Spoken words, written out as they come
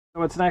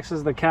What's next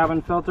is the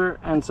cabin filter,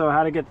 and so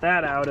how to get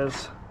that out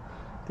is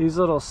these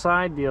little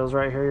side deals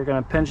right here. You're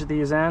going to pinch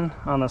these in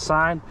on the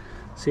side.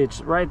 See, it's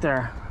right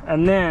there.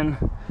 And then,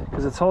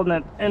 because it's holding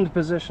it into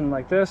position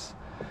like this,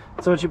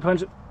 so once you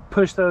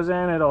push those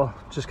in, it'll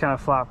just kind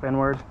of flop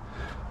inward.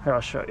 Here,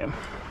 I'll show you.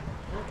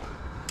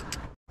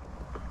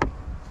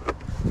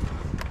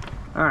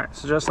 All right,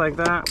 so just like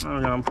that, we're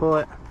going to pull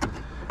it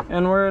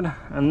inward,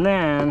 and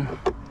then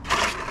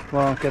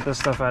we'll get this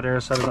stuff out of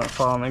here so it doesn't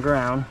fall on the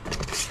ground.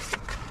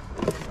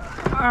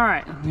 All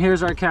right,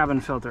 here's our cabin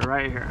filter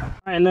right here.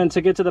 And then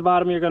to get to the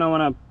bottom, you're gonna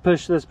wanna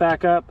push this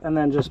back up and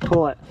then just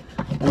pull it,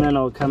 and then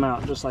it'll come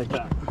out just like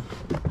that.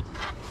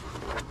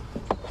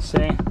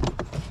 See?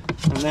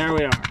 And there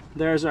we are.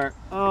 There's our,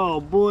 oh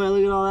boy,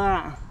 look at all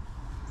that.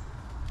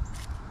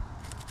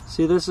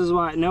 See, this is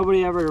why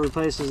nobody ever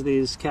replaces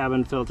these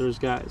cabin filters,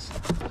 guys,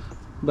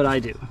 but I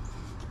do.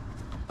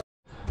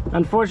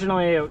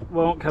 Unfortunately, it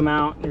won't come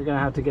out. You're gonna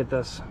have to get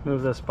this,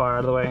 move this bar out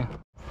of the way.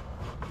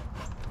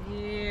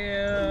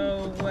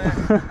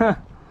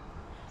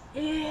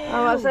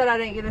 Oh, I said I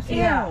didn't get to see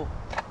that.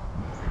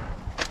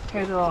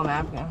 Here's a little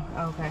napkin.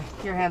 Okay,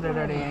 your hands are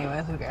dirty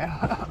anyways. Okay.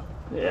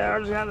 Yeah, we're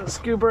just gonna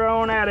scoop our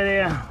own out of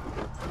here.